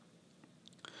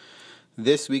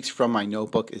This week's From My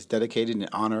Notebook is dedicated in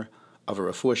honor of a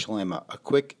refuah shlema, a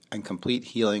quick and complete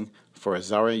healing for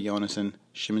Azariah Yonason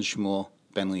Shimon Shmuel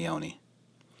Ben Leoni.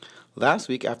 Last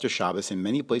week after Shabbos, in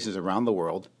many places around the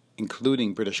world,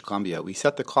 including British Columbia, we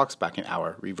set the clocks back an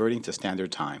hour, reverting to standard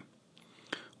time.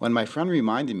 When my friend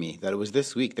reminded me that it was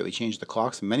this week that we changed the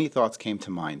clocks, many thoughts came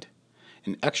to mind.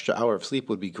 An extra hour of sleep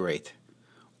would be great,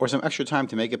 or some extra time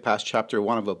to make it past chapter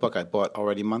 1 of a book I bought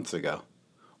already months ago,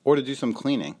 or to do some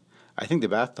cleaning. I think the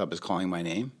bathtub is calling my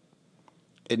name.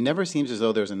 It never seems as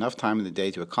though there's enough time in the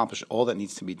day to accomplish all that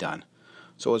needs to be done,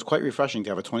 so it was quite refreshing to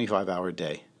have a 25-hour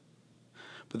day.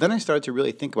 But then I started to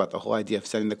really think about the whole idea of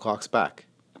setting the clocks back.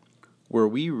 Were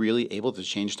we really able to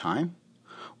change time?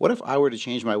 What if I were to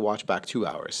change my watch back 2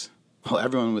 hours? Well,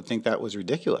 everyone would think that was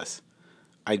ridiculous.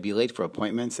 I'd be late for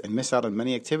appointments and miss out on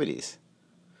many activities.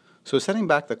 So setting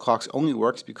back the clocks only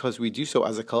works because we do so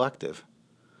as a collective.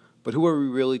 But who are we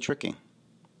really tricking?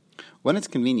 When it's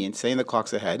convenient, setting the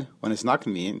clocks ahead. When it's not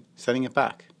convenient, setting it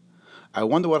back. I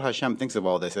wonder what Hashem thinks of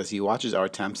all this as he watches our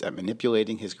attempts at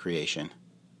manipulating his creation.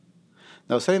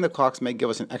 Now, setting the clocks may give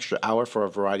us an extra hour for a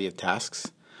variety of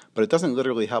tasks, but it doesn't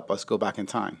literally help us go back in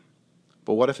time.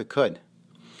 But what if it could?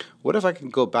 What if I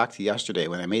could go back to yesterday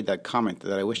when I made that comment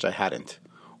that I wished I hadn't?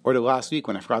 Or to last week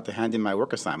when I forgot to hand in my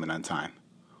work assignment on time?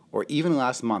 Or even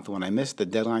last month when I missed the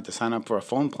deadline to sign up for a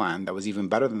phone plan that was even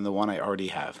better than the one I already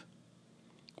have?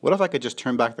 What if I could just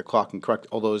turn back the clock and correct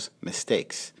all those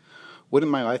mistakes?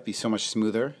 Wouldn't my life be so much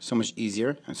smoother, so much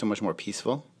easier, and so much more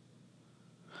peaceful?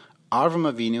 Avram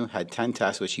Avinu had 10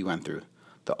 tests which he went through,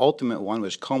 the ultimate one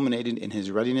which culminated in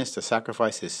his readiness to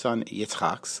sacrifice his son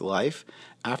Yitzchak's life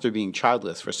after being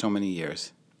childless for so many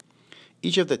years.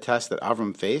 Each of the tests that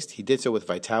Avram faced, he did so with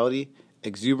vitality,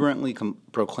 exuberantly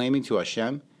proclaiming to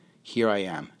Hashem, "Here I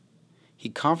am." He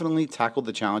confidently tackled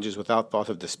the challenges without thought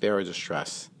of despair or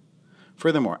distress.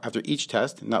 Furthermore, after each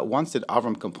test, not once did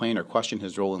Avram complain or question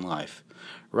his role in life.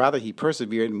 Rather, he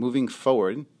persevered, moving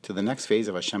forward to the next phase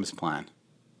of Hashem's plan.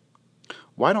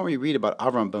 Why don't we read about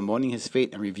Avram bemoaning his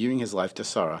fate and reviewing his life to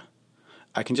Sarah?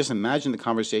 I can just imagine the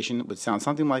conversation would sound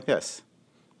something like this.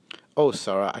 "Oh,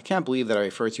 Sarah, I can't believe that I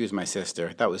referred to you as my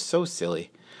sister. That was so silly.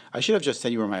 I should have just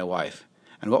said you were my wife.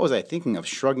 And what was I thinking of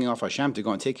shrugging off Hashem to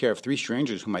go and take care of 3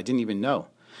 strangers whom I didn't even know?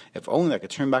 If only I could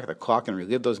turn back the clock and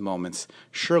relive those moments,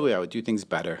 surely I would do things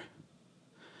better."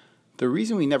 The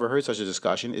reason we never heard such a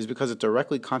discussion is because it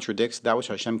directly contradicts that which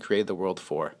Hashem created the world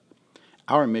for.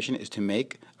 Our mission is to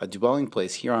make a dwelling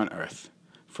place here on earth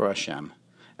for Hashem.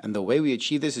 And the way we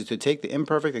achieve this is to take the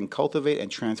imperfect and cultivate and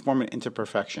transform it into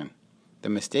perfection. The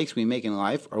mistakes we make in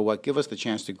life are what give us the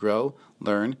chance to grow,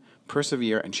 learn,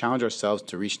 persevere, and challenge ourselves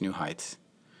to reach new heights.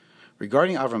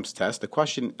 Regarding Avram's test, the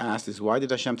question asked is, why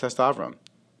did Hashem test Avram?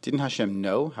 Didn't Hashem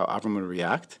know how Avram would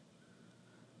react?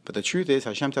 But the truth is,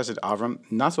 Hashem tested Avram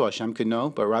not so Hashem could know,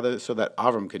 but rather so that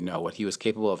Avram could know what he was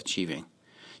capable of achieving.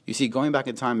 You see, going back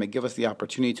in time may give us the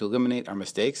opportunity to eliminate our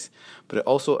mistakes, but it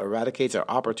also eradicates our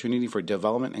opportunity for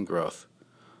development and growth.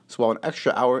 So while an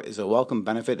extra hour is a welcome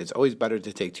benefit, it's always better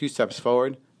to take 2 steps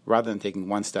forward rather than taking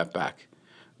 1 step back.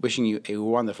 Wishing you a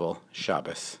wonderful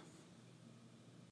Shabbos.